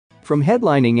From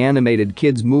headlining animated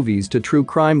kids' movies to true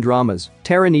crime dramas,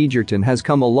 Taron Egerton has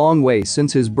come a long way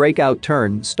since his breakout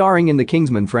turn starring in the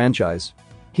Kingsman franchise.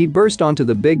 He burst onto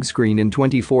the big screen in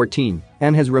 2014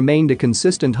 and has remained a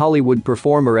consistent Hollywood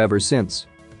performer ever since.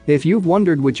 If you've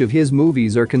wondered which of his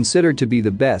movies are considered to be the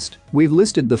best, we've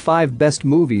listed the 5 best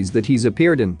movies that he's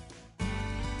appeared in.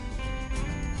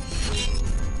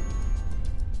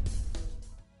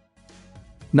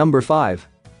 Number 5.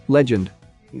 Legend.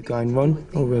 You going Ron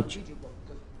or Reg?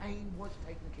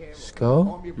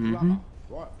 Skull?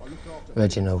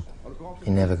 Reginald,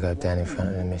 you never go down in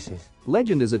front of the missus.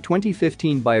 Legend is a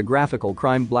 2015 biographical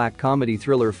crime black comedy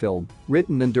thriller film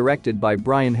written and directed by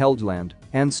Brian Helgeland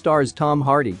and stars Tom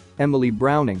Hardy, Emily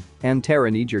Browning, and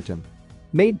Taron Egerton.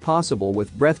 Made possible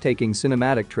with breathtaking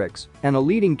cinematic tricks and a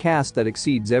leading cast that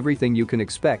exceeds everything you can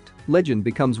expect, Legend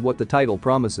becomes what the title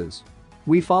promises.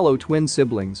 We follow twin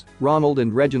siblings, Ronald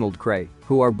and Reginald Cray,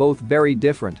 who are both very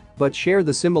different but share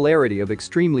the similarity of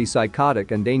extremely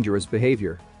psychotic and dangerous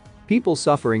behavior. People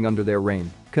suffering under their reign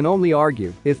can only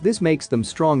argue if this makes them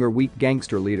strong or weak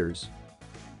gangster leaders.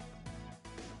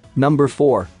 Number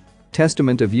 4.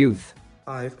 Testament of Youth.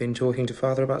 I've been talking to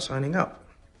Father about signing up.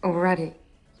 Already?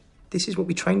 This is what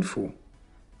we trained for.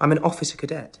 I'm an officer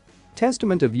cadet.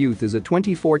 Testament of Youth is a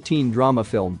 2014 drama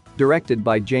film directed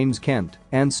by James Kent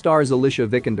and stars Alicia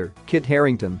Vikander, Kit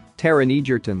Harington, Taron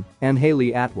Egerton, and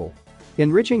Hayley Atwell.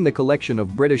 Enriching the collection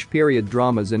of British period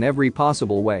dramas in every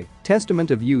possible way,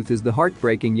 Testament of Youth is the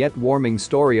heartbreaking yet warming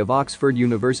story of Oxford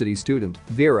University student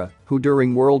Vera, who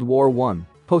during World War I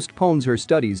postpones her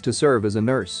studies to serve as a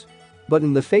nurse. But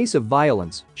in the face of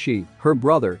violence, she, her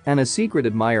brother, and a secret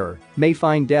admirer may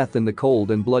find death in the cold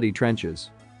and bloody trenches.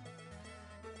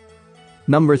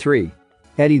 Number 3.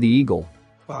 Eddie the Eagle.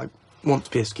 I want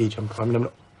to be a ski jumper. I mean, I'm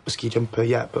not a ski jumper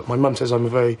yet, but my mum says I'm a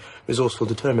very resourceful,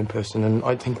 determined person, and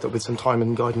I think that with some time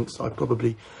and guidance, I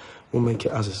probably will make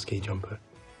it as a ski jumper.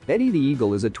 Eddie the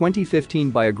Eagle is a 2015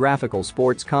 biographical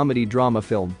sports comedy drama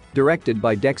film directed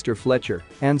by Dexter Fletcher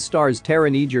and stars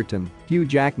Taron Egerton, Hugh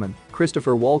Jackman,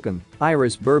 Christopher Walken,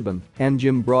 Iris Bourbon, and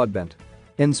Jim Broadbent.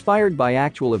 Inspired by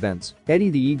actual events,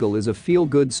 Eddie the Eagle is a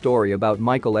feel-good story about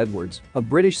Michael Edwards, a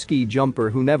British ski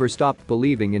jumper who never stopped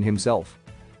believing in himself.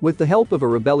 With the help of a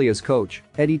rebellious coach,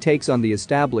 Eddie takes on the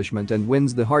establishment and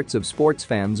wins the hearts of sports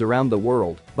fans around the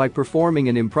world by performing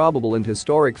an improbable and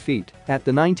historic feat at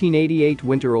the 1988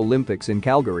 Winter Olympics in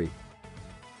Calgary.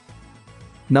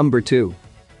 Number 2.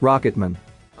 Rocketman.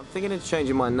 I'm thinking of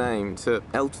changing my name to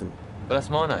Elton. But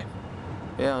that's my name.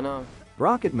 Yeah, I know.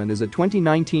 Rocketman is a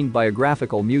 2019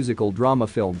 biographical musical drama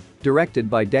film directed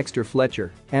by Dexter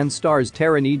Fletcher and stars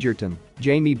Taron Egerton,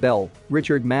 Jamie Bell,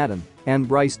 Richard Madden, and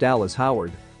Bryce Dallas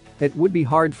Howard. It would be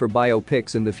hard for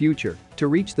biopics in the future to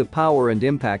reach the power and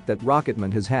impact that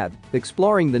Rocketman has had,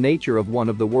 exploring the nature of one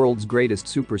of the world's greatest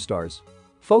superstars.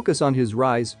 Focus on his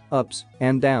rise, ups,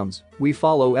 and downs. We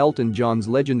follow Elton John's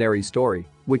legendary story,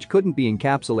 which couldn't be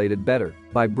encapsulated better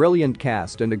by brilliant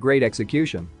cast and a great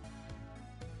execution.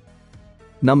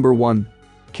 Number 1.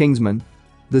 Kingsman.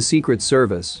 The Secret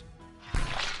Service.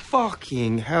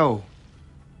 Fucking hell.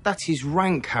 That's his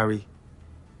rank, Harry.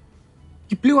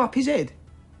 You blew up his head.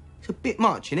 It's a bit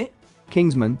much, innit?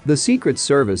 Kingsman: The Secret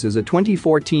Service is a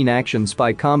 2014 action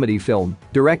spy comedy film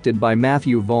directed by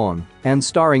Matthew Vaughn and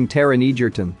starring Taron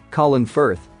Egerton, Colin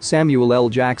Firth, Samuel L.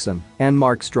 Jackson, and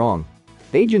Mark Strong.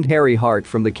 Agent Harry Hart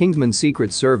from the Kingsman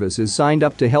Secret Service is signed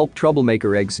up to help troublemaker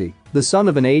Eggsy, the son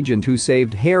of an agent who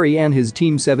saved Harry and his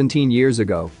team 17 years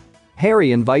ago.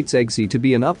 Harry invites Eggsy to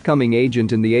be an upcoming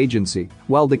agent in the agency,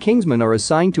 while the Kingsmen are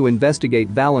assigned to investigate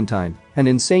Valentine, an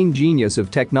insane genius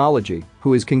of technology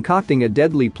who is concocting a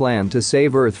deadly plan to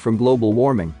save Earth from global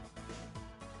warming.